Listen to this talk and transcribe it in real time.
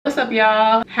What's up,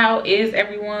 y'all? How is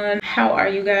everyone? How are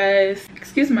you guys?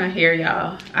 Excuse my hair,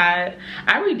 y'all. I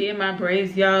redid my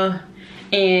braids, y'all,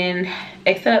 and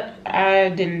except I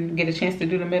didn't get a chance to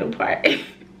do the middle part.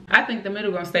 I think the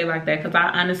middle gonna stay like that because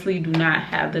I honestly do not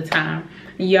have the time,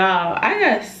 y'all. I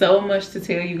got so much to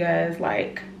tell you guys.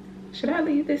 Like, should I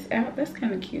leave this out? That's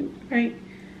kind of cute, right?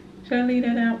 Should I leave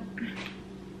that out?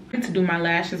 I need to do my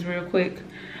lashes real quick.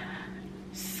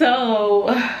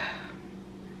 So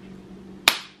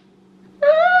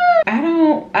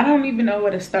I don't even know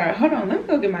where to start. Hold on, let me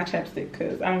go get my chapstick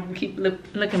because I'm gonna keep looking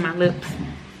at my lips.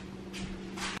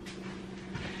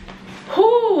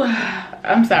 Whew.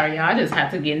 I'm sorry, y'all. I just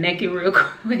have to get naked real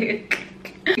quick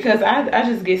because I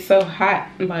just get so hot.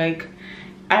 Like,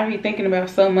 I be thinking about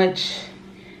so much,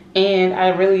 and I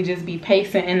really just be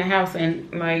pacing in the house,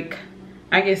 and like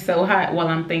I get so hot while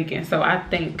I'm thinking. So I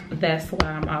think that's why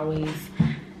I'm always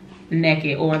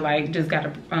naked or like just got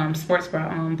a sports bra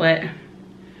on. But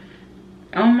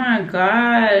oh my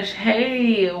gosh,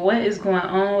 hey, what is going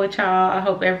on with y'all? I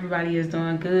hope everybody is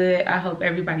doing good. I hope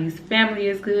everybody's family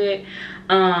is good.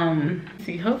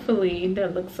 See, hopefully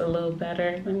that looks a little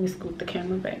better. Let me scoot the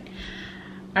camera back.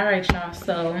 All right, y'all,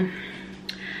 so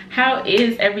how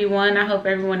is everyone? I hope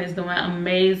everyone is doing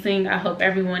amazing. I hope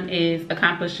everyone is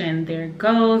accomplishing their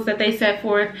goals that they set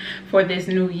forth for this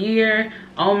new year.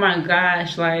 Oh my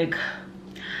gosh, like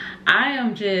I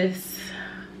am just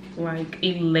like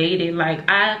elated. Like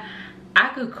I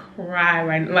could cry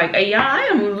right now. Like y'all,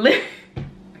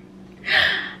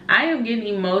 I am getting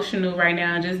emotional right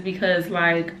now just because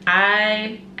like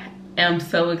I am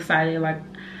so excited. Like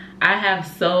I have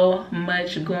so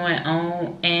much going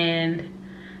on, and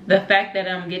the fact that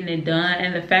I'm getting it done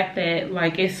and the fact that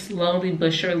like it's slowly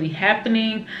but surely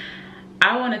happening.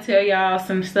 I want to tell y'all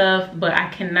some stuff, but I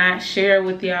cannot share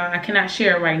with y'all. I cannot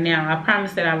share it right now. I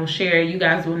promise that I will share. You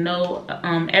guys will know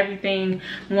everything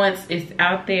once it's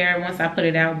out there, once I put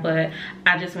it out. But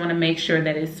I just want to make sure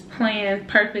that it's planned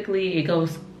perfectly. It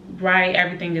goes right.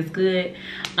 Everything is good.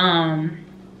 But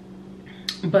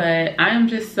I am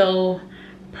just so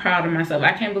proud of myself.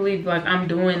 I can't believe like I'm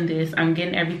doing this. I'm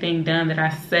getting everything done that I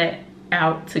set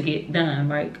out to get done.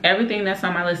 Like everything that's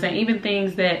on my list, and even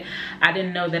things that I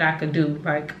didn't know that I could do,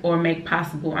 like, or make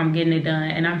possible, I'm getting it done,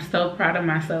 and I'm so proud of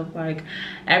myself. Like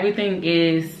everything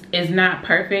is not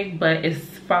perfect, but it's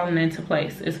falling into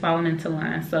place. It's falling into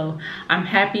line. So I'm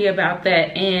happy about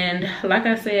that. And like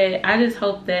I said, I just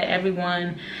hope that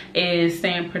everyone is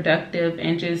staying productive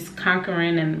and just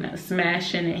conquering and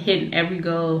smashing and hitting every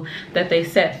goal that they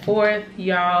set forth,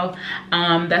 y'all.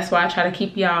 That's why I try to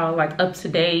keep y'all like up to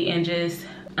date, and just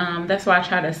that's why I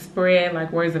try to spread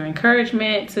like words of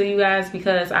encouragement to you guys,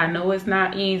 because I know it's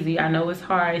not easy. I know it's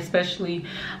hard, especially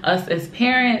us as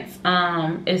parents.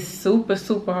 It's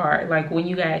super hard, like when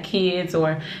you got kids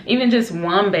or even just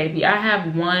one baby. I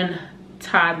have one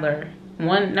toddler,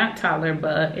 not toddler,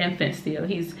 but infant still.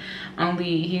 He's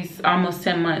almost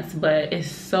 10 months, but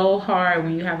it's so hard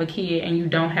when you have a kid and you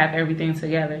don't have everything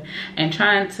together, and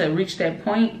trying to reach that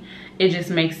point, it just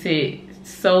makes it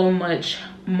so much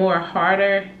more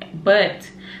harder, but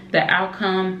the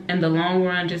outcome in the long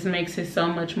run just makes it so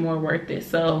much more worth it.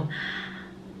 So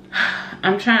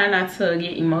I'm trying not to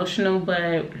get emotional,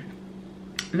 but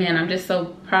man, I'm just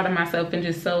so proud of myself and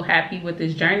just so happy with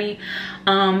this journey.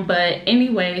 But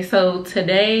anyway, so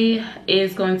today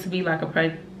is going to be like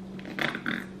a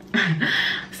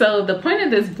so the point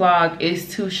of this vlog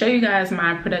is to show you guys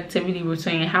my productivity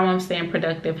routine, how I'm staying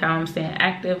productive, how I'm staying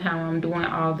active, how I'm doing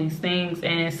all these things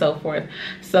and so forth.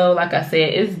 So like I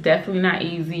said, it's definitely not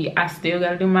easy. I still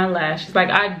gotta do my lashes. Like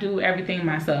I do everything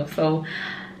myself. So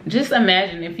just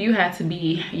imagine if you had to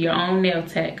be your own nail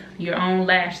tech, your own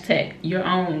lash tech, your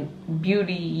own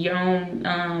beauty, your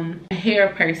own hair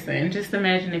person. Just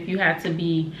imagine if you had to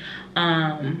be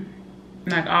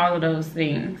like all of those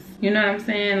things. You know what I'm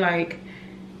saying? Like,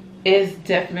 it's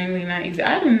definitely not easy.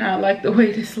 I do not like the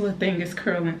way this little thing is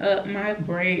curling up. My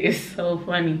braid is so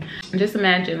funny. Just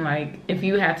imagine like if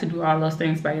you had to do all those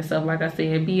things by yourself. Like I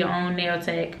said, be your own nail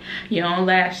tech, your own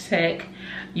lash tech,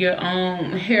 your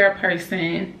own hair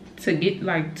person to get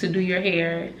like to do your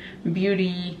hair,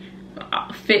 beauty,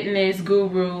 fitness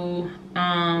guru,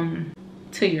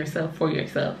 to yourself, for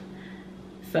yourself.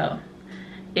 So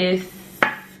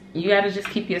you gotta just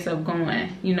keep yourself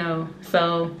going, you know.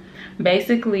 So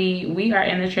basically we are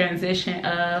in the transition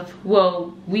of,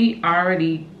 well, we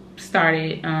already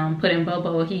started putting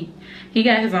Bobo. He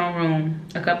got his own room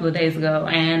a couple of days ago,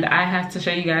 and I have to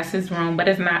show you guys his room, but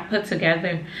it's not put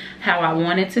together how I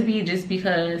want it to be, just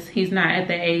because he's not at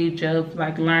the age of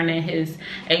like learning his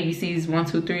ABCs, 1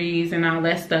 2 3s and all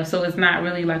that stuff. So it's not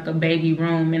really like a baby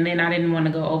room. And then I didn't want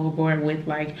to go overboard with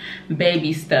like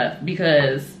baby stuff,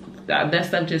 because that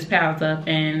stuff just piles up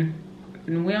and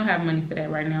we don't have money for that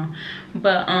right now.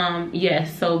 But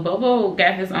yes, so Bobo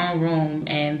got his own room,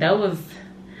 and that was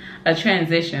a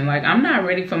transition. Like, I'm not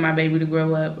ready for my baby to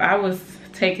grow up. I was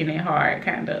taking it hard,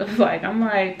 kind of. Like, I'm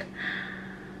like,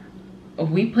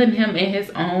 we putting him in his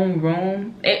own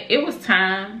room. It was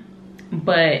time,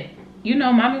 but you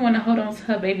know, mommy want to hold on to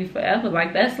her baby forever.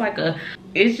 Like, that's like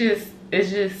it's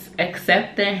just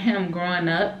accepting him growing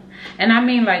up. And I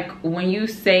mean, like, when you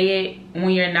say it when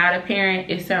you're not a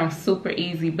parent, it sounds super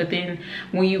easy, but then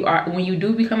when you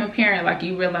do become a parent, like,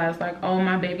 you realize like, oh,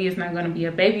 my baby is not going to be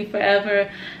a baby forever.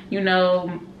 You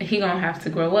know, he gonna have to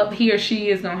grow up. He or she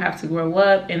is gonna have to grow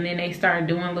up. And then they start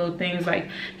doing little things, like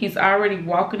he's already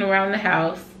walking around the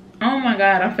house. Oh my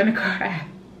God, I'm finna cry.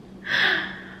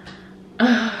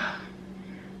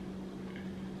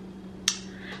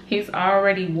 He's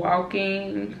already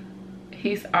walking.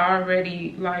 He's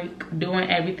already like doing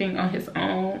everything on his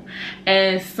own,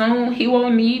 and soon he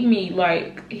won't need me.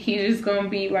 Like, he's just gonna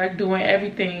be like doing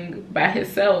everything by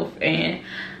himself, and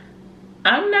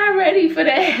I'm not ready for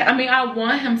that. I mean, I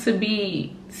want him to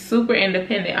be super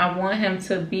independent. I want him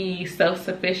to be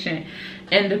self-sufficient,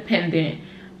 independent,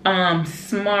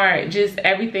 smart, just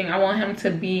everything. I want him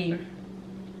to be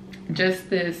just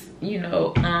this, you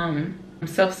know,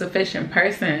 self-sufficient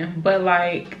person. But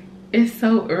like, it's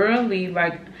so early,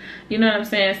 like, you know what I'm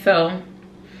saying? So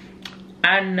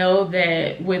I know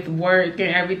that with work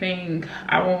and everything,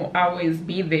 I won't always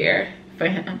be there for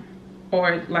him,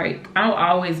 or like, I'll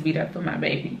always be there for my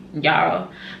baby. Y'all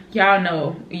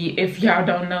know, if y'all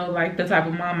don't know like the type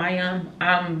of mom I am,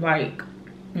 I'm like,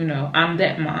 you know, I'm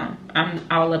that mom. I'm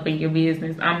all up in your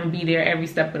business. I'm gonna be there every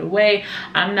step of the way.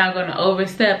 I'm not gonna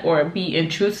overstep or be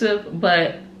intrusive,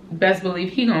 but best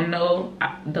believe he gonna know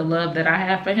the love that I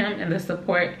have for him and the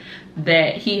support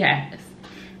that he has.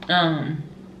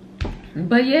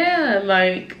 But yeah,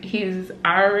 like, he's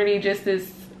already just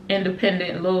this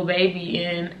independent little baby,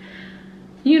 and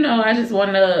you know, I just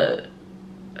want to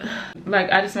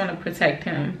protect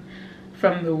him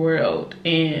from the world.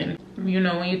 And you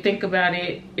know, when you think about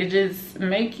it, it just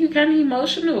make you kind of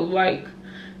emotional. Like,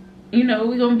 you know,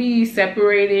 we're gonna be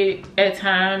separated at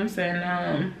times,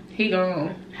 and he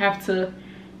gonna have to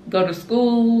go to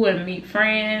school and meet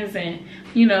friends and,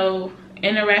 you know,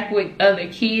 interact with other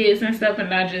kids and stuff.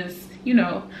 And I just, you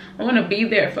know, I want to be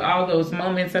there for all those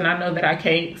moments, and I know that I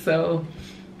can't, so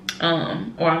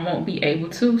or I won't be able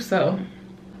to. So,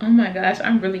 oh my gosh,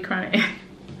 I'm really crying.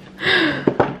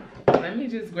 Let me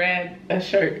just grab a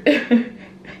shirt.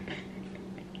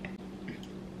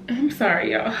 I'm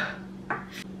sorry, y'all.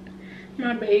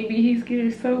 My baby, he's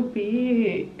getting so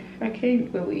big. I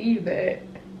can't believe that.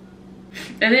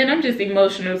 And then I'm just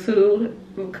emotional too,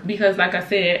 because like I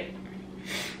said,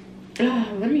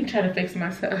 let me try to fix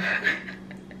myself.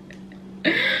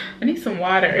 I need some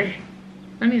water.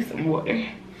 I need some water.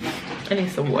 I need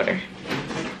some water.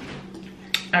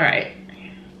 All right.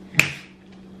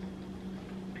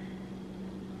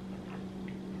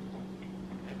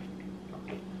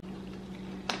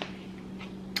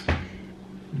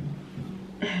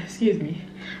 Excuse me.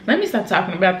 Let me stop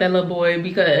talking about that little boy,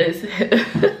 because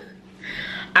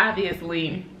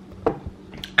obviously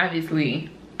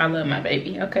I love my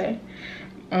baby. Okay.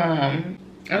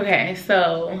 Okay,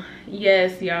 so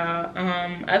yes, y'all,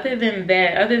 other than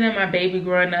that, other than my baby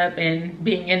growing up and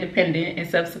being independent and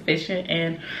self-sufficient,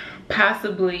 and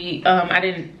possibly I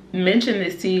didn't mention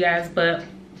this to you guys, but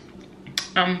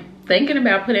I'm thinking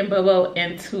about putting Bobo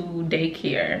into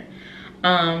daycare,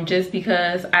 just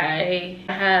because I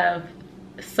have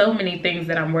so many things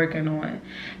that I'm working on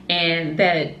and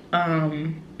that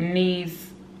needs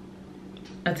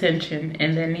attention,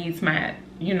 and that needs my,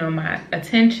 you know, my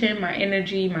attention, my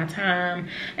energy, my time.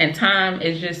 And time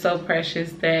is just so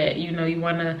precious that, you know, you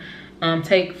want to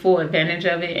take full advantage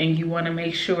of it, and you want to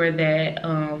make sure that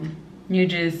you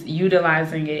just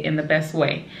utilizing it in the best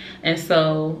way. And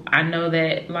so I know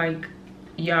that, like,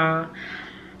 y'all,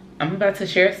 I'm about to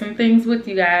share some things with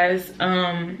you guys.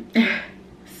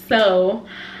 So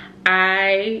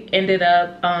I ended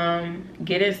up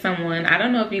getting someone. I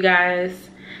don't know if you guys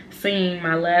seen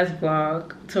my last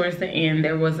vlog. Towards the end,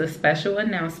 there was a special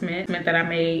announcement that I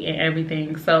made and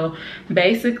everything. So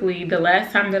basically, the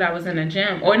last time that I was in a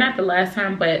gym, or not the last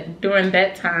time, but during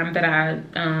that time that I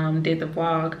did the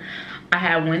vlog, I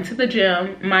had went to the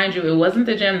gym. Mind you, it wasn't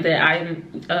the gym that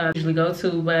I usually go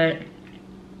to, but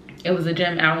it was a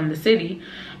gym out in the city.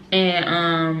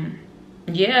 And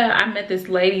yeah, I met this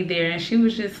lady there, and she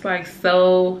was just like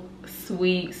so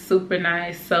sweet, super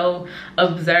nice, so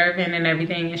observant and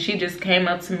everything. And she just came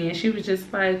up to me and she was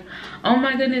just like, oh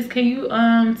my goodness, can you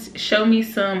show me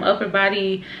some upper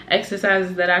body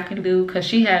exercises that I can do? Because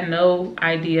she had no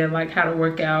idea like how to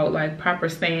work out, like proper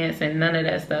stance and none of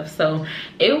that stuff. So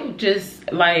it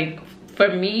just like, for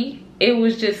me, it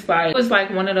was just like, it was like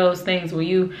one of those things where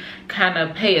you kind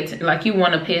of pay attention, like you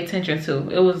want to pay attention to.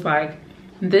 It was like,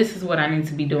 this is what I need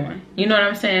to be doing. You know what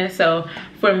I'm saying? So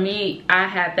for me, I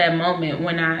had that moment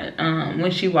when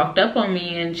when she walked up on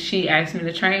me and she asked me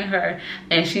to train her,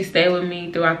 and she stayed with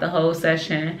me throughout the whole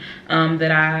session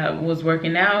that I was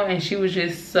working out. And she was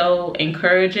just so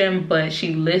encouraging, but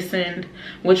she listened,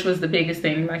 which was the biggest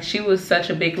thing. Like, she was such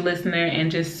a big listener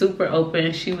and just super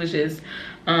open. She was just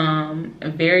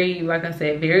very, like I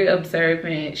said, very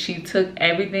observant. She took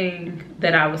everything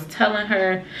that I was telling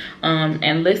her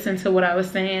and listened to what I was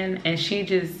saying, and she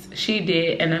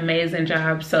did an amazing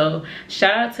job. So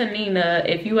shout out to Nina.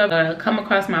 If you ever come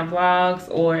across my vlogs,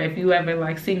 or if you ever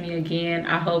like see me again,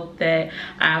 I hope that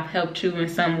I've helped you in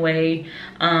some way,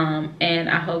 and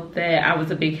I hope that I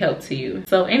was a big help to you.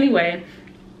 So anyway,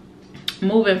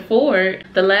 moving forward,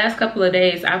 the last couple of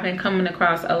days I've been coming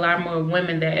across a lot more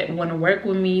women that want to work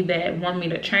with me, that want me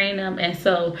to train them. And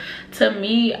so to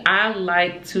me, I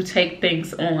like to take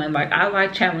things on. Like, I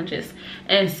like challenges.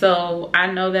 And so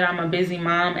I know that I'm a busy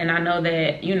mom, and I know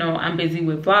that, you know, I'm busy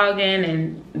with vlogging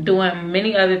and doing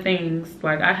many other things.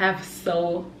 Like, I have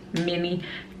so many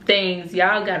things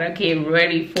y'all gotta get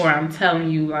ready for. I'm telling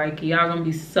you, like, y'all gonna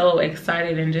be so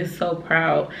excited and just so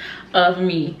proud of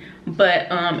me. But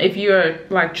if you're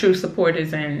like true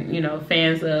supporters and, you know,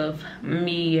 fans of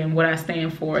me and what I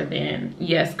stand for, then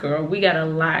yes, girl, we got a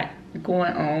lot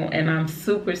going on, and I'm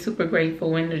super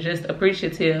grateful and just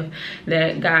appreciative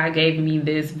that God gave me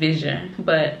this vision.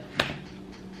 But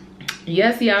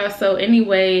yes, y'all, so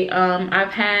anyway,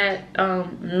 I've had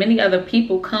many other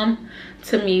people come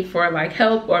to me for like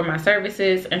help or my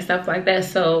services and stuff like that.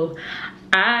 So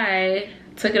I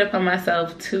took it upon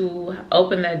myself to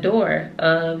open that door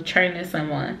of training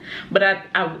someone. But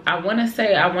I want to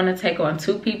say I want to take on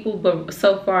 2 people, but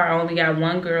so far I only got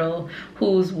 1 girl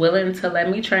who's willing to let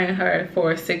me train her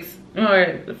for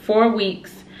 4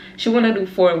 weeks. She want to do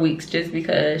 4 weeks just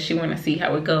because she want to see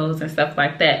how it goes and stuff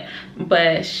like that.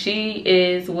 But she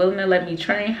is willing to let me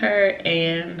train her,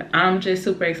 and I'm just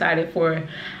super excited for it.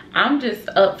 I'm just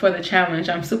up for the challenge.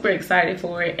 I'm super excited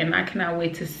for it, and I cannot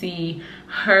wait to see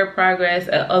her progress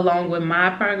along with my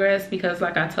progress, because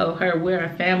like I told her, we're a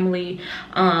family.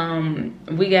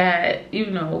 We got, you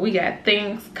know, we got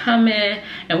things coming,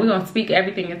 and we're gonna speak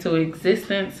everything into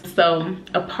existence. So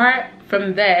apart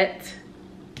from that,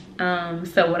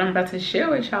 so what I'm about to share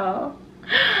with y'all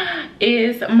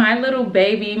is my little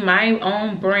baby, my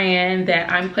own brand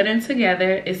that I'm putting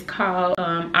together. It's called,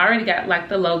 I already got like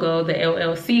the logo, the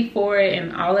LLC for it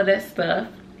and all of that stuff.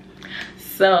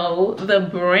 So the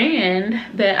brand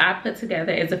that I put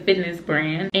together is a fitness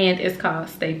brand, and it's called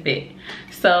Stay Fit.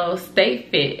 So Stay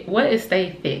Fit, what is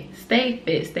Stay Fit? Stay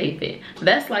Fit, Stay Fit.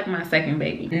 That's like my second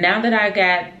baby. Now that I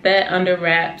got that under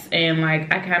wraps, and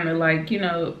like I kind of like, you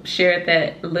know, shared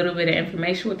that little bit of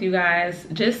information with you guys,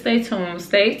 just stay tuned.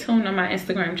 Stay tuned on my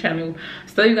Instagram channel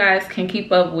so you guys can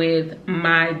keep up with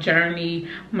my journey,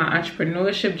 my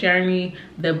entrepreneurship journey,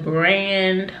 the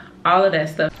brand, all of that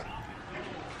stuff.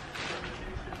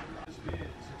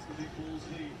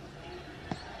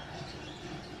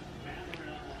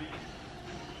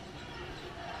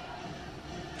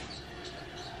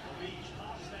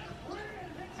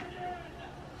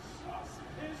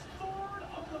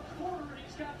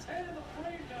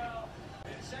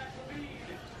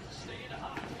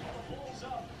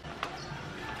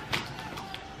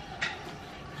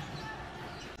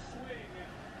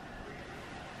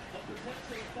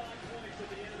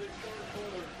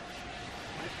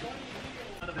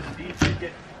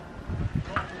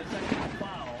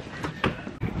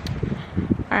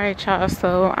 Alright y'all,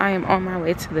 so I am on my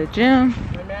way to the gym,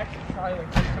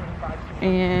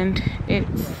 and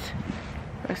it's,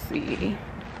 let's see,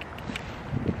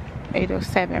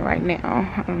 8:07 right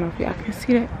now. I don't know if y'all can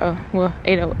see that. Oh, well,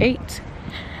 8:08.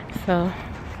 So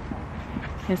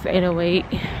it's 8:08,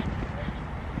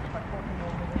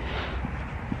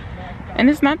 and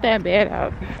it's not that bad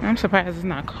out. I'm surprised it's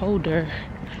not colder.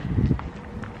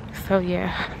 So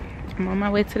yeah, I'm on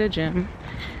my way to the gym,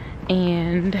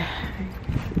 and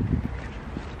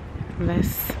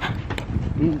let's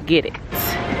get it.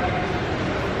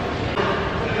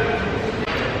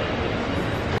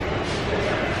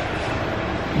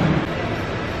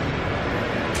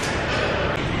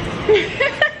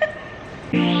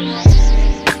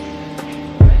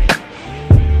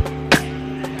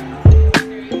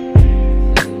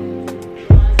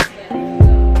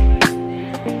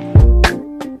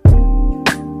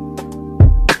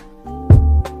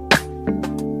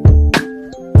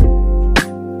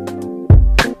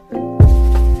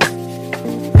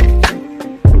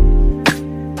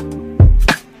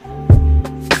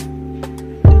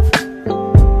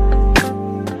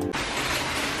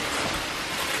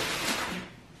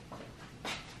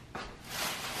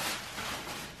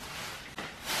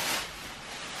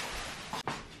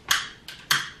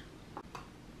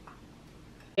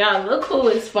 Y'all, look who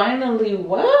is finally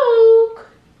woke.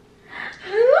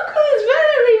 Look who is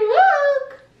finally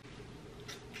woke.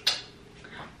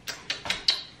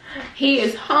 He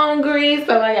is hungry,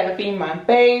 so I gotta feed my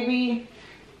baby.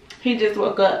 He just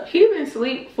woke up. He been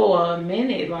asleep for a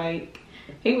minute. Like,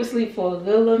 he was asleep for a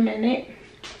little minute.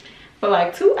 For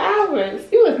like 2 hours.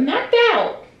 He was knocked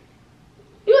out.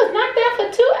 He was knocked out for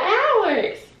 2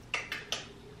 hours.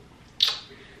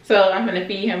 So I'm gonna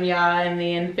feed him, y'all, and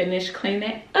then finish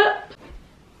cleaning up.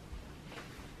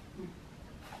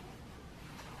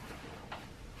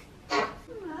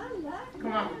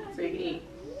 Come on, so you can eat.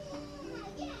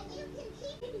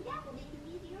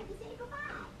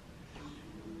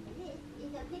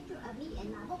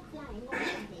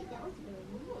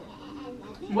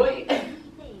 Boy,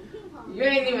 you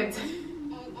ain't even,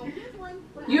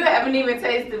 you haven't even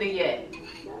tasted it yet.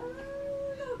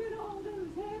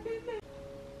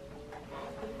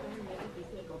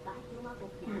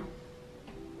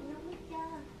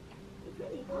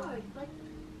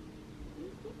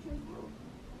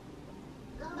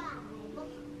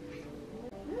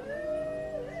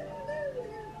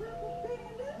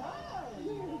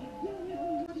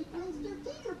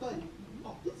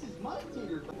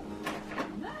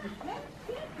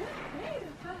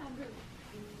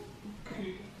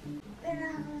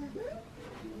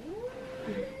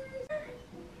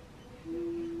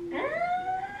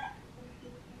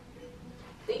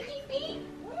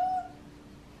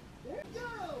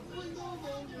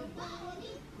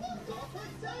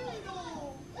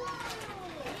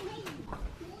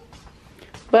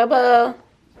 Bubba,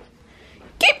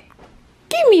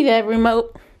 give me that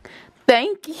remote.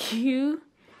 Thank you.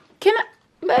 Can I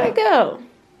let it go?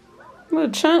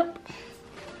 Little chump.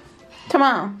 Come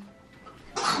on.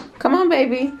 Come on,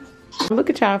 baby. Look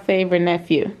at y'all favorite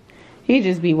nephew. He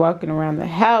just be walking around the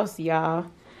house, y'all.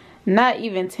 Not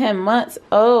even 10 months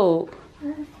old.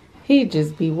 He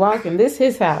just be walking. This is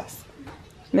his house.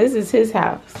 This is his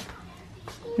house.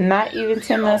 Not even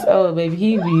 10 months old, baby.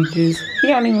 He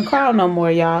don't even crawl no more,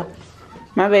 y'all.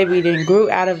 My baby done grew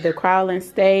out of the crawling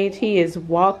stage. He is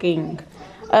walking,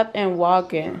 up and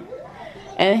walking.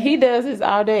 And he does this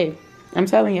all day. I'm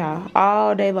telling y'all,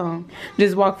 all day long.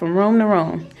 Just walk from room to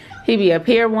room. He be up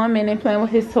here 1 minute playing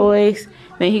with his toys.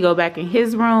 Then he go back in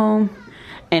his room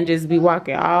and just be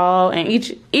walking all in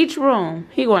each room.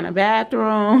 He go in the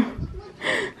bathroom,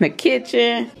 the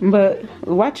kitchen. But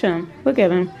watch him. Look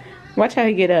at him. Watch how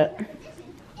he get up.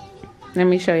 Let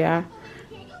me show y'all.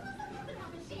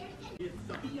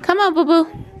 Come on, boo-boo.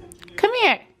 Come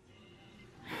here.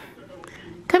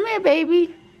 Come here,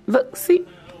 baby. Look, see.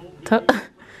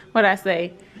 What I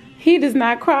say? He does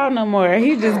not crawl no more.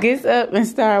 He just gets up and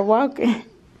start walking.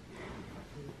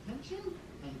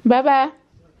 Bye-bye.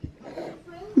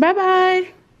 Bye-bye.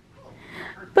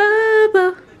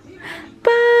 Boo-boo.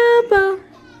 Boo-boo.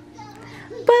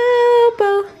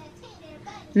 Boo-boo.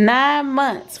 9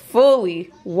 months fully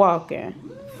walking.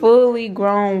 Fully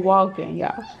grown walking,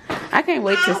 y'all. I can't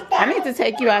wait I need to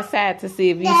take you outside to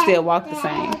see if you still walk the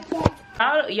same.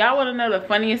 Y'all want to know the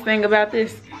funniest thing about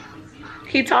this?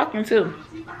 He talking too.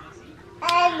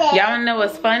 Y'all want to know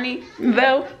what's funny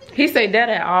though? He say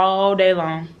dada all day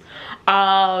long.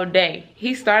 All day.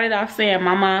 He started off saying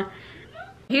mama.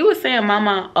 He was saying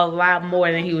mama a lot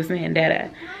more than he was saying dada.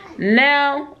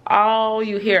 Now, all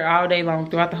you hear all day long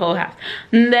throughout the whole house.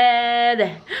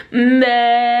 Dada,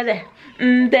 dada,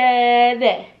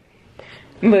 dada.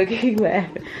 Look, he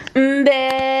laughing.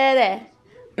 Dada,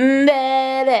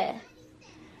 dada,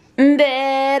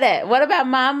 dada. What about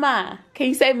mama? Can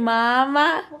you say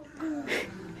mama?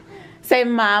 Say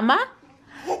mama.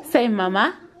 Say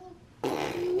mama.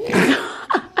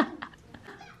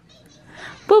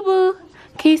 Boo boo.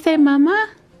 Can you say mama?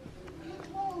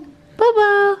 Boo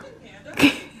boo.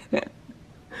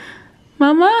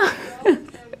 Mama.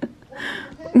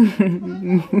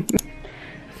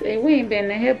 See, we ain't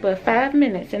been in here but 5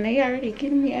 minutes and they already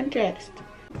getting me undressed.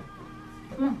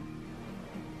 Come on.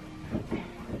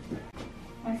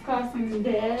 Let's call some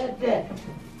dada.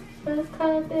 Let's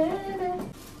call dada.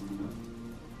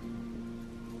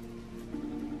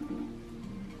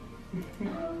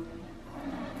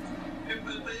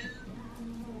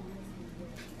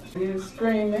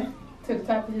 to the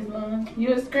top of his lungs.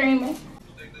 You was screaming?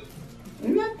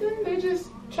 Nothing. They just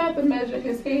tried to measure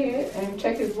his head and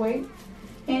check his weight.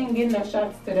 He ain't getting no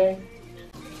shots today.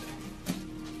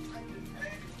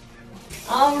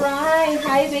 All right,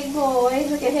 hi big boy.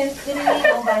 Look at him sitting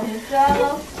all by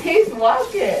himself. He's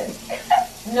walking.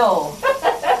 No.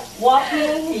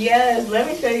 Walking? Yes, let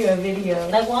me show you a video.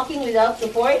 Like walking without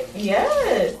support?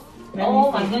 Yes.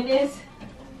 Oh my goodness.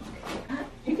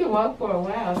 You can walk for a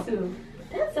while too.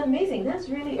 That's amazing. That's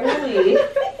really early.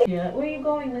 Yeah. Where are you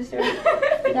going, mister?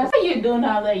 That's why you doing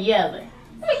all that yelling.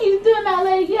 What you doing all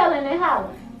that yelling and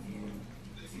hollering?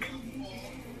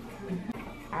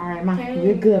 All right, Ma,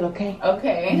 you're good, okay?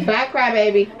 Okay. Bye,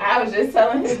 crybaby. I was just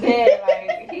telling his dad,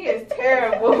 like, he is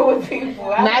terrible with people.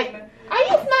 Now, are you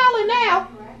smiling now?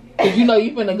 Cause you know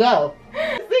you finna go.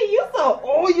 See, you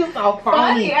so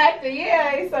funny. Actor,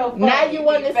 yeah, he's so funny. Now you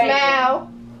want to smile.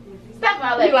 Stop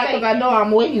all that. You like, cause I know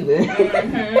I'm wheezing.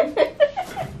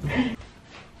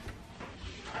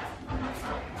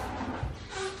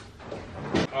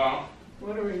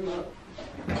 What do we look?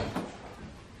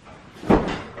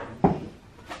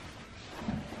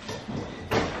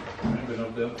 I've been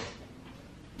up there.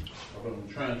 Up in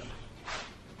the trench.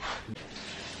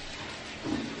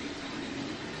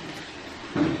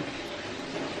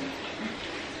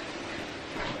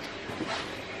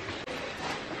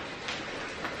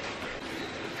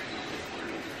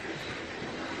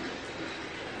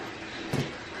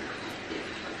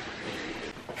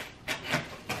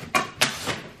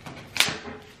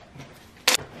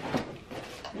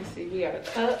 Let's see, we got a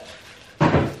cup.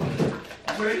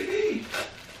 Ready to eat.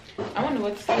 I wonder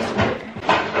what this is.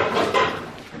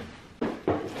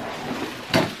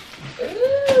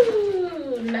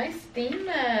 Ooh, nice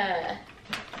steamer.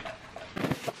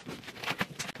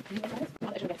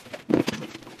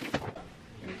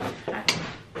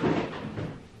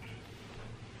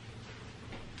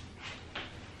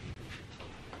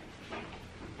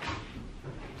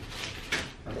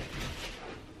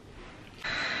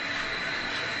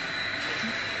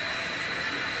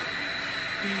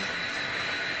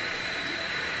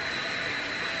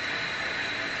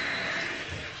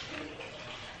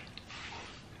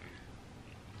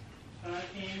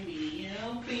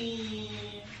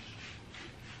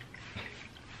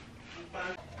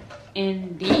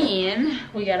 And then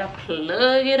we gotta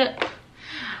plug it up.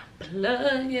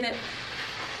 Plug it up.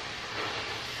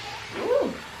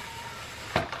 Ooh.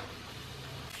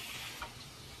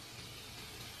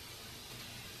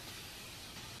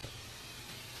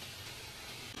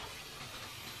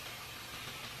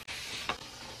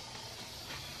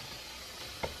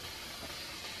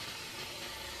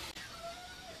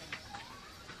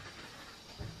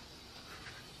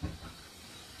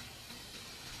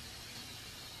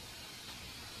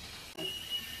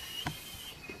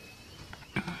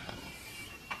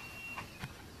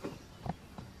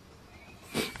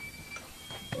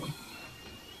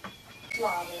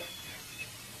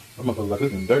 I'm gonna feel like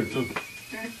this is dirty too.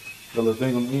 The little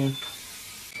thing on the end.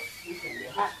 It's gonna be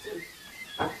hot too.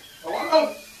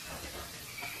 Oh,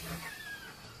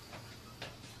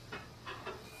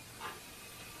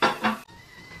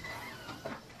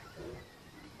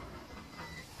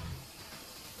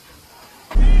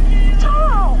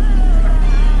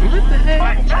 What the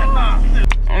heck?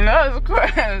 That was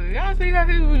crazy. Y'all see how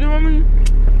he was doing me?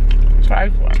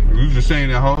 Trifling. you just saying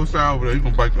that whole side over there, you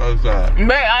gonna bite the other side.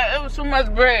 Man, it was too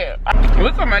much bread.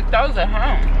 Look at my toes at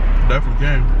home. Definitely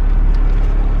can.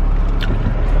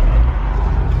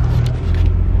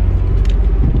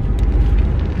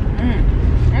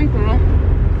 I'm cool.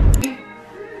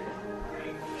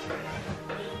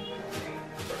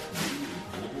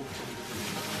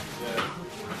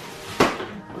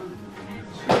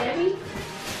 Ready?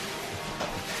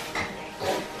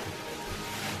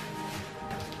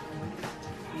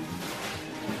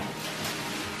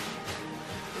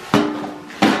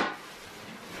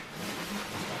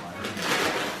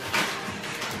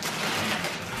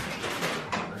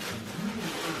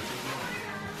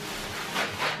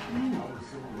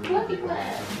 Fluffy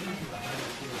glass.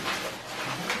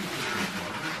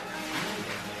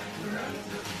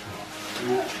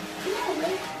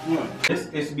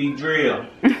 It's be drill.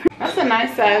 That's a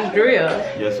nice size drill.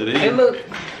 Yes, it is.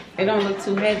 It don't look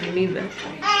too heavy neither.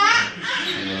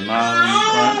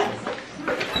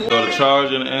 So the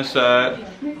charger on the inside.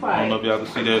 Be I don't quiet. know if y'all can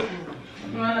see that.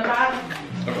 You want the bottom?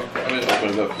 Let me open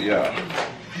it up for y'all.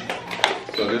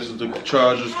 So this is the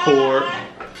charger's cord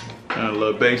and a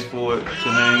little base for it to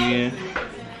hang in.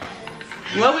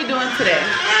 What we doing today?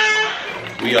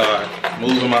 We are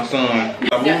moving my son.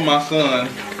 I'm moving my son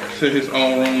to his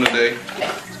own room today.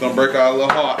 It's gonna break our little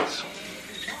hearts.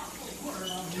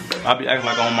 I be acting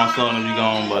like I want my son to be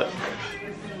gone, but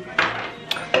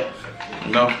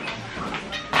no.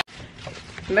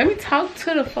 Let me talk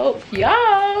to the folk,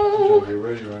 y'all. Get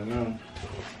ready right now.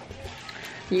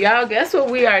 Y'all, guess what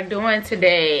we are doing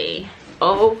today?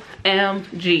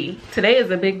 OMG. Today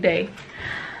is a big day.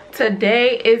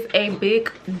 Today is a big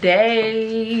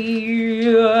day.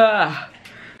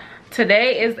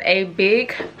 Today is a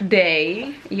big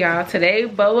day, y'all. Today,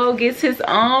 Bobo gets his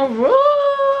own room.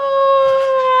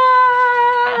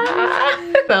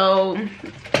 So,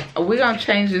 we're gonna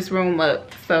change this room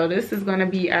up. So, this is gonna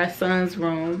be our son's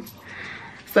room.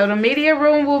 So, the media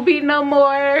room will be no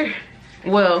more.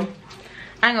 Well,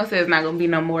 I ain't gonna say it's not gonna be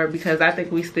no more because I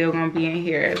think we still gonna be in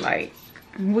here. Like,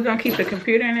 we're gonna keep the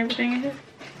computer and everything in here.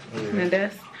 Yeah. In the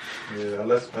desk. Yeah,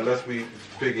 unless we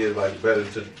figure it's like better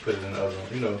to put it in the other room,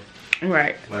 you know.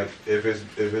 Right. Like if it's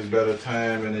better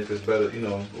time and if it's better, you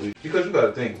know, because you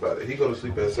gotta think about it. He go to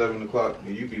sleep at 7 o'clock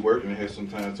and you be working in here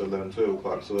sometimes till 11, 12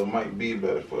 o'clock. So it might be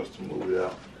better for us to move it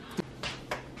out.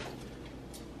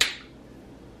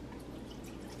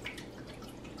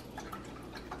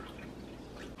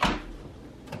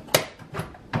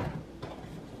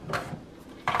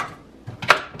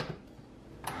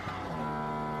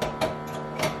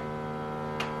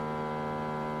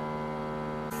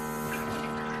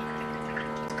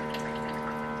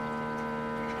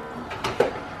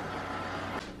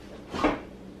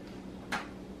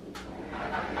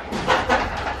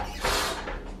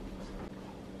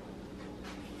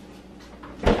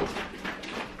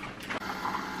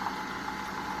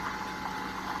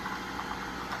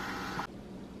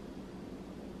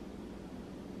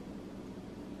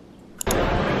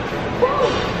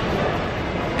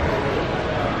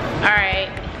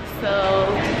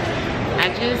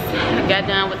 Got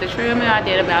done with the treadmill. I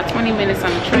did about 20 minutes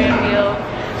on the treadmill.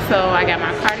 So I got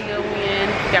my cardio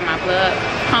in, got my blood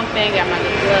pumping, got my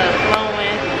blood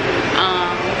flowing.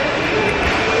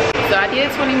 So I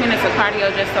did 20 minutes of cardio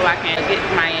just so I can get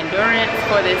my endurance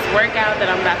for this workout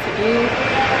that I'm about to do,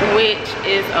 which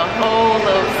is a whole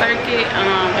little circuit.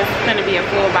 It's gonna be a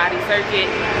full body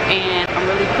circuit and I'm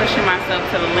really pushing myself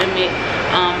to the limit.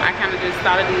 I kind of just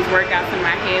started these workouts in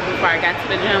my head before I got to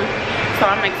the gym. So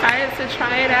I'm excited to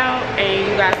try it out and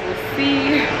you guys will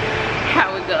see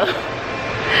how it goes.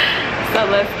 So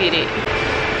let's get it.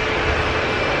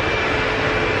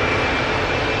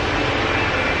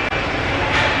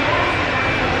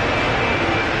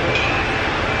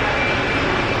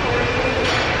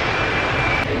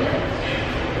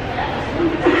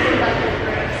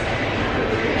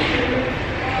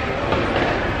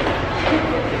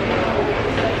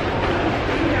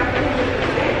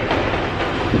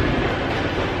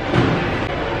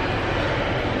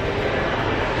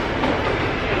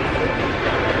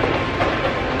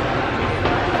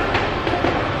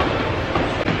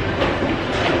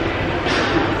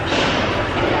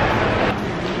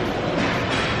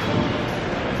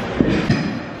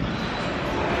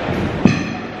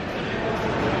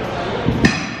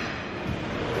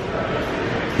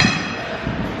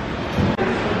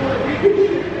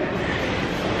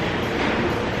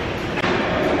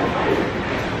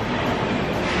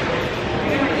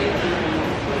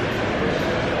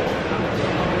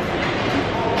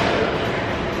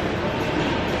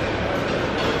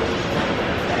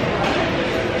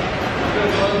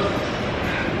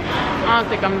 I don't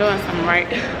think I'm doing something right.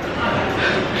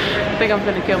 I think I'm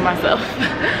gonna kill myself.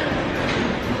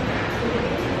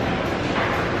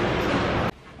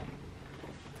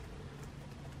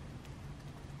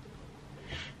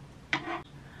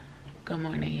 Good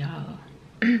morning, y'all.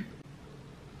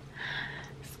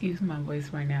 Excuse my voice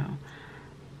right now.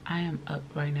 I am up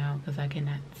right now because I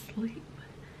cannot sleep.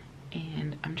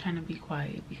 And I'm trying to be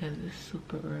quiet because it's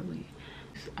super early.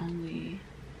 It's only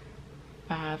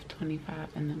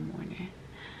 5:25 in the morning.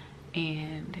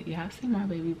 And y'all see my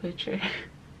baby picture?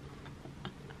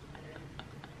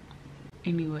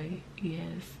 Anyway,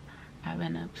 yes, I've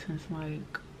been up since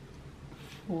like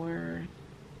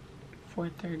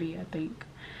 4:30 I think.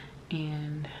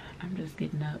 And I'm just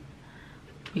getting up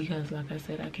because like I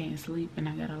said, I can't sleep and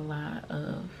I got a lot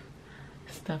of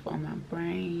stuff on my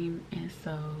brain. And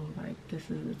so like this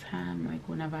is the time, like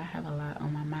whenever I have a lot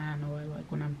on my mind or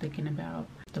like when I'm thinking about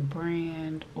the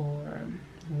brand or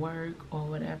work or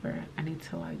whatever, I need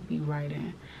to like be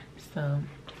writing. So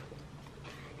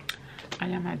I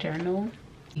got my journal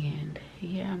and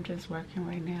yeah, I'm just working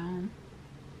right now,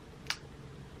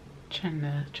 trying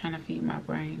to feed my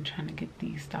brain, trying to get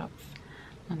these thoughts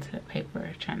onto the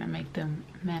paper, trying to make them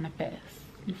manifest,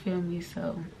 you feel me?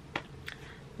 So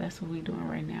that's what we're doing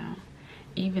right now,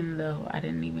 even though I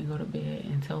didn't even go to bed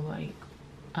until like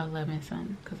 11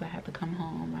 something because I had to come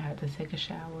home. I had to take a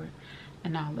shower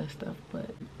and all that stuff,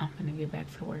 but I'm gonna get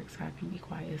back to work so I can be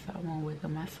quiet so I won't wake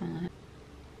up my son.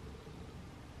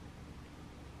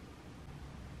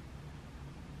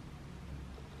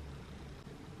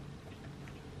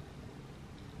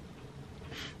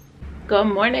 Good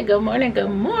morning, good morning, good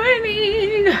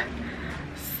morning.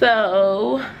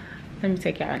 So let me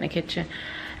take y'all in the kitchen.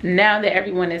 Now that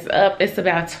everyone is up, it's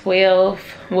about 12,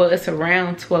 well, it's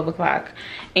around 12 o'clock,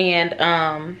 and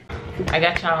I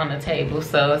got y'all on the table,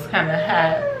 so it's kind of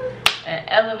hot and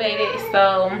elevated.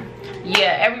 So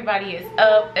yeah, everybody is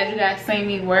up. As you guys see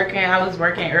me working, I was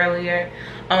working earlier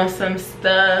on some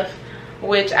stuff,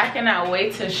 which I cannot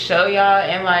wait to show y'all,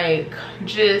 and like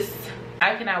just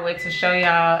I cannot wait to show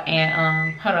y'all.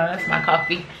 And hold on, that's my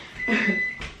coffee.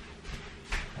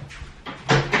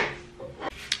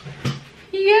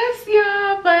 Yes,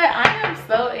 y'all, but I am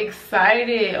so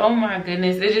excited. Oh my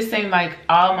goodness, it just seemed like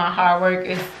all my hard work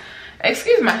is,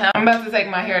 excuse my hair, I'm about to take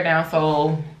my hair down,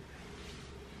 so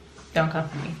don't come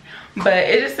for me. But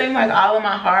it just seemed like all of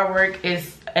my hard work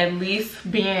is at least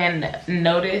being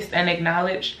noticed and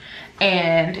acknowledged,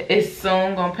 and it's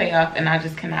soon gonna pay off, and I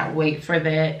just cannot wait for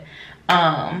that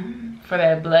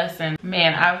blessing.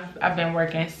 Man, I've been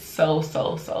working so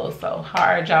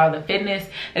hard, y'all. The fitness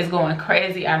is going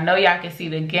crazy. I know y'all can see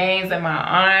the gains in my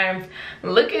arms.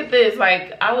 Look at this.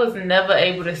 Like, I was never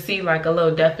able to see like a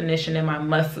little definition in my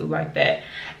muscle like that,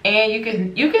 and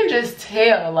you can just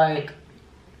tell, like,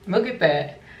 look at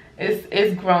that.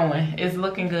 It's growing. It's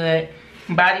looking good.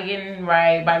 Body getting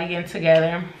right, body getting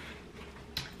together.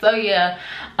 So yeah,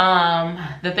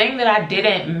 the thing that I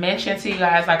didn't mention to you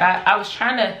guys, like I was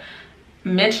trying to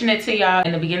mention it to y'all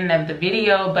in the beginning of the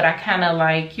video, but I kind of,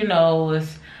 like, you know,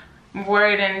 was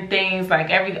wording things like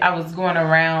I was going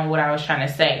around what I was trying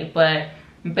to say. But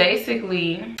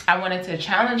basically, I wanted to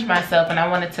challenge myself, and I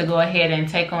wanted to go ahead and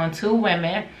take on 2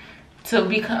 women to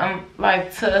become,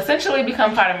 like, to essentially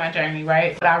become part of my journey,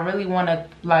 right? But I really want to,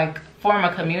 like, form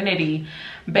a community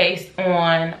based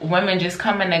on women just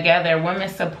coming together, women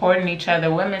supporting each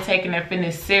other, women taking their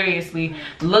fitness seriously,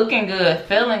 looking good,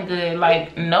 feeling good.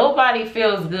 Like, nobody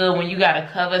feels good when you gotta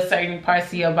cover certain parts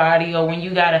of your body, or when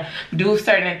you gotta do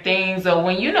certain things, or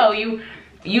when you know you've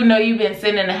been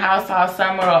sitting in the house all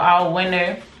summer or all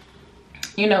winter,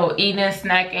 you know, eating and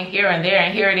snacking here and there,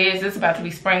 and here it is, it's about to be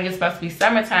spring, it's about to be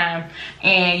summertime,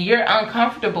 and you're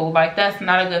uncomfortable. Like, that's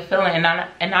not a good feeling,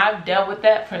 and I've dealt with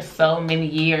that for so many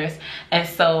years. And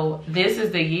so this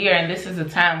is the year, and this is the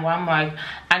time where I'm like,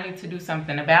 I need to do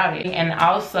something about it. And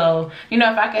also, you know,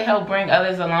 if I could help bring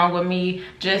others along with me,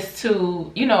 just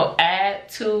to, you know, add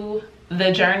to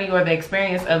the journey or the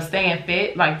experience of staying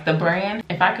fit, like the brand,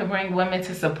 if I could bring women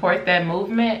to support that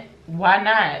movement, why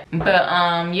not? But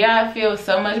yeah, I feel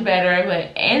so much better.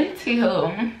 But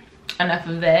anywho, enough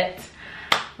of that.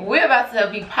 We're about to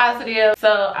be positive.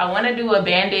 So I want to do a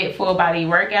bandit full body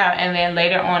workout, and then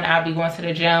later on I'll be going to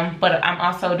the gym, but I'm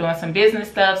also doing some business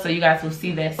stuff, so you guys will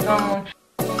see that soon.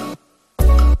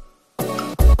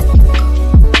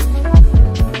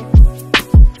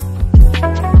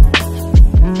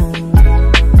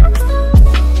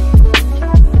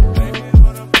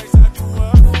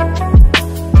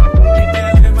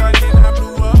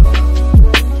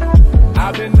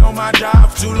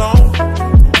 Too long.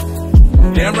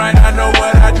 Damn right, I know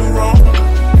what I do wrong.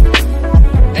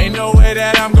 Ain't no way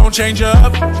that I'm gonna change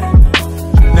up.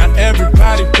 Now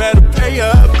everybody better pay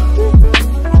up.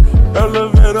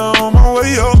 Elevator on my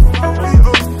way up.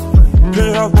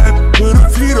 Pay off that, put a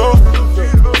feet up.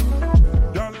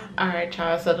 Alright,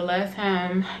 y'all, so the last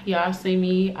time y'all see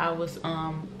me, I was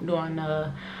doing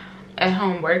a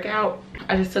at-home workout.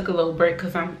 I just took a little break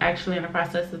because I'm actually in the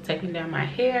process of taking down my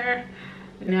hair.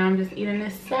 Now I'm just eating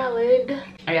this salad.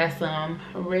 I got some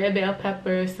red bell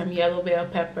pepper, some yellow bell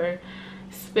pepper,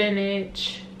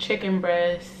 spinach, chicken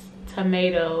breast,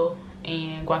 tomato,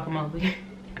 and guacamole.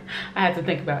 I had to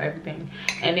think about everything.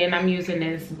 And then I'm using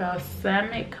this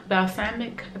balsamic, I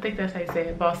think that's how you say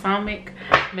it, balsamic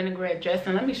vinaigrette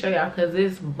dressing. Let me show y'all because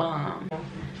it's bomb.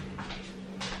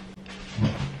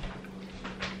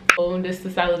 Oh, this is the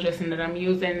salad dressing that I'm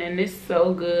using, and it's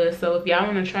so good. So if y'all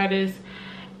want to try this,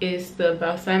 it's the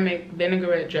balsamic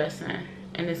vinaigrette dressing,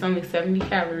 and it's only 70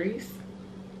 calories,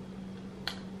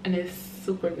 and it's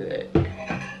super good.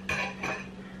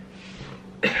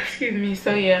 Excuse me.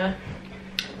 So yeah,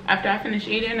 after I finish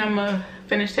eating, I'm gonna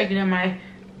finish taking down my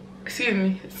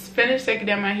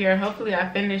hair. Hopefully I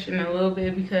finish in a little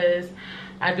bit because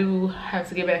I do have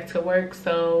to get back to work,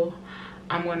 so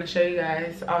I'm going to show you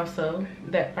guys also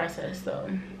that process. So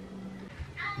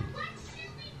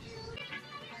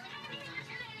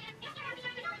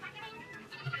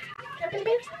this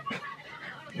bitch?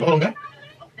 Go on, okay?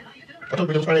 I told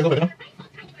you it was Friday over there.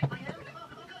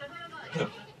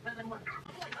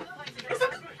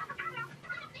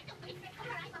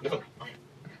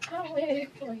 I'll wait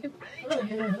for you.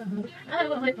 I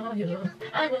will wait for you.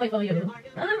 I will wait for you.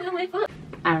 I will wait for you.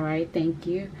 All right, thank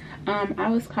you. I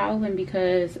was calling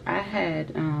because I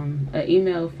had an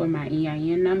email for my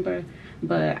EIN number,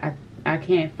 but I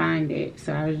can't find it.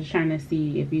 So I was just trying to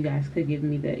see if you guys could give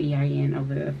me the EIN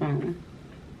over the phone.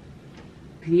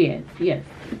 Yes. It's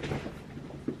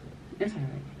all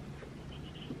right.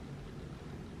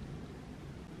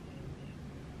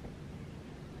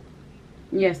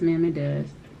 Yes, ma'am, it does.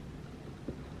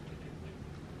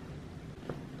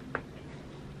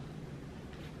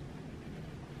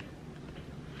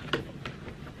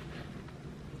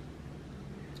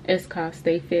 It's called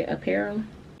Stay Fit Apparel.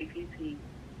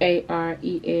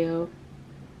 AREL.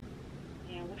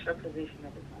 And what's your position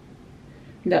at the time?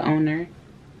 The owner.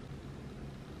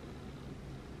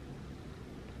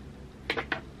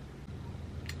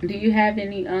 Do you have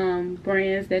any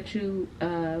brands that you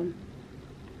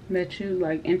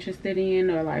like interested in,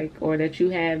 or that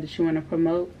you have that you want to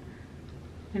promote?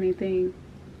 Anything?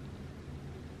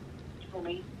 For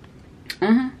me?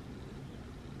 Uh-huh.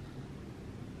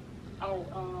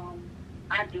 Oh,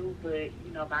 I do, but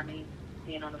you know, by me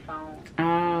being on the phone.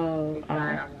 Oh.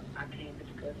 I can't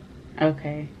discuss.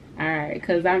 Okay. All right,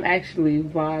 because I'm actually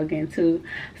vlogging too,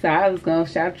 so I was gonna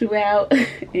shout you out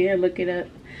and look it up,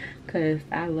 because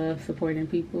I love supporting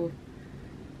people.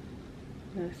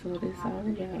 That's what it's all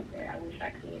about. I wish I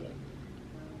could.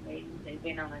 They've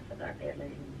been on us about that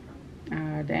lately. So.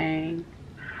 Oh, dang.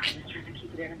 I'm just trying to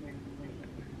keep it at a minimum.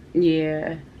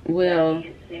 Yeah. Well. I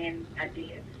did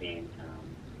send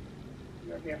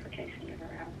your verification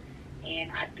letter out,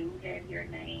 and I do have your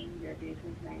name, your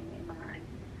business name in mind.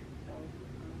 So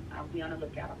I'll be on the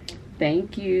lookout. Okay?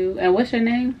 Thank you. And what's your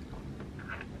name?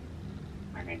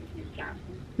 My name is Ms.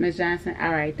 Johnson. Ms. Johnson.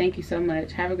 All right. Thank you so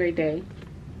much. Have a great day.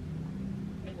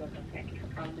 You're welcome. Thank you for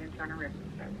calling in on a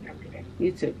reference service. Have a good day.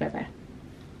 You too. Bye-bye.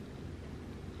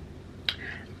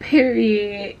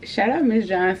 Period. Shout out Ms.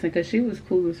 Johnson, because she was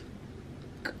cool as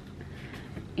fuck.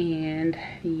 And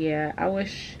yeah, I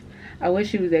wish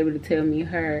she was able to tell me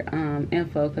her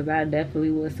info, because I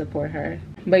definitely would support her.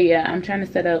 But yeah, I'm trying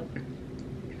to set up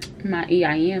my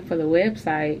EIN for the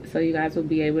website, so you guys will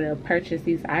be able to purchase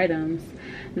these items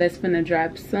that's gonna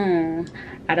drop soon.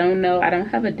 I don't know, I don't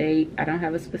have a date, I don't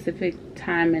have a specific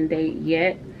time and date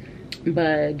yet,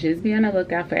 but just be on the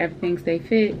lookout for everything Stay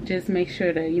Fit. Just make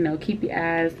sure to, you know, keep your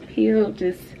eyes peeled.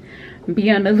 Just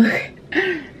be on the lookout,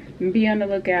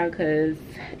 because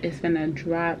it's gonna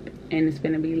drop and it's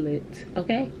gonna be lit.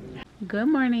 Okay, good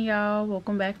morning, y'all.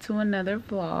 Welcome back to another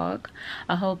vlog.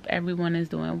 I hope everyone is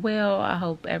doing well. I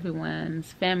hope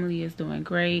everyone's family is doing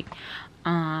great,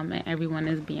 and everyone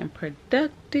is being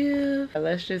productive.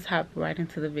 Let's just hop right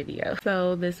into the video.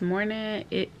 So this morning,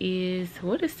 it is,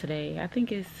 what is today? I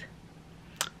think it's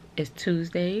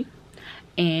Tuesday,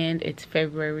 and it's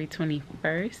February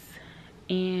 21st,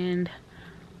 and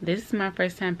this is my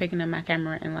first time picking up my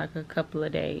camera in like a couple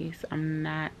of days. I'm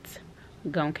not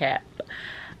gonna cap.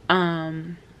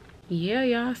 Yeah,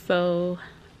 y'all, so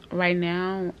right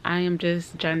now I am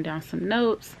just jotting down some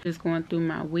notes, just going through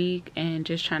my week and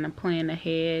just trying to plan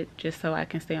ahead, just so I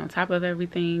can stay on top of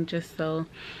everything, just so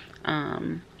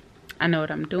I know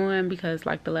what I'm doing, because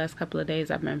like the last couple of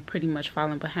days I've been pretty much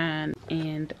falling behind.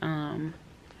 And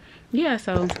yeah,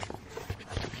 so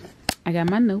I got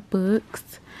my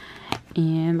notebooks,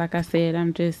 and like I said,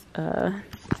 I'm just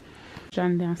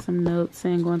jotting down some notes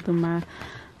and going through my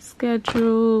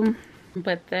schedule.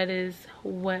 But that is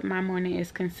what my morning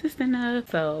is consistent of.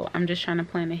 So I'm just trying to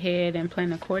plan ahead and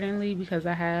plan accordingly, because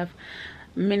I have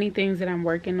many things that I'm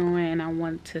working on and I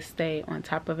want to stay on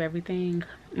top of everything.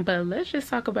 But let's just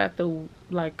talk about the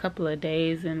like couple of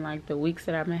days and like the weeks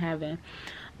that I've been having.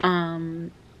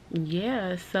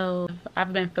 Yeah, so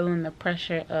I've been feeling the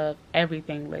pressure of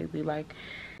everything lately, like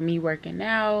me working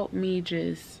out, me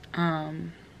just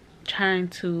trying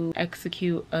to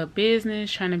execute a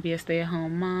business, trying to be a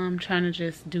stay-at-home mom, trying to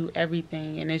just do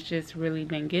everything, and it's just really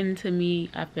been getting to me.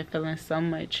 I've been feeling so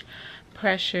much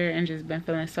pressure and just been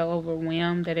feeling so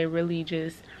overwhelmed that it really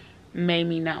just made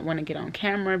me not want to get on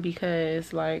camera,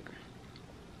 because like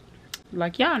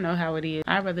y'all know how it is.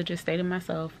 I'd rather just stay to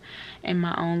myself in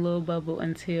my own little bubble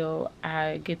until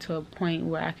I get to a point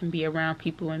where I can be around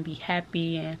people and be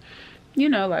happy and, you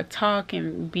know, like talk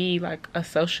and be like a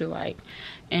socialite.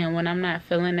 And when I'm not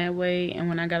feeling that way, and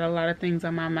when I got a lot of things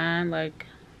on my mind, like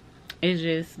it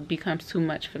just becomes too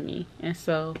much for me. And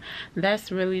so that's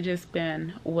really just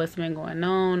been what's been going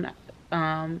on.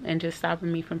 and just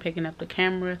stopping me from picking up the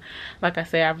camera. Like I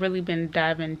said, I've really been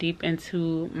diving deep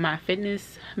into my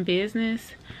fitness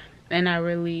business, and I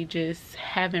really just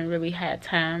haven't really had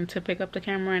time to pick up the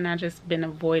camera, and I just been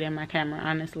avoiding my camera.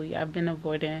 Honestly, I've been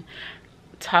avoiding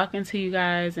talking to you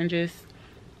guys and just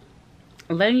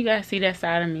letting you guys see that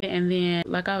side of me. And then,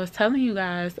 like I was telling you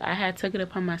guys, I had took it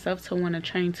upon myself to want to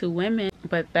train 2 women,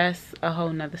 but that's a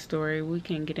whole nother story. We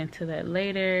can get into that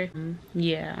later.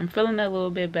 Yeah, I'm feeling a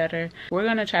little bit better. We're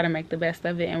gonna try to make the best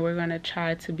of it, and we're gonna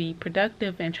try to be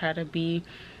productive and try to be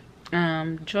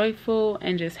joyful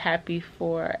and just happy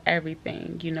for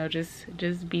everything, you know,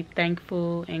 just be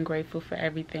thankful and grateful for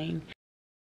everything.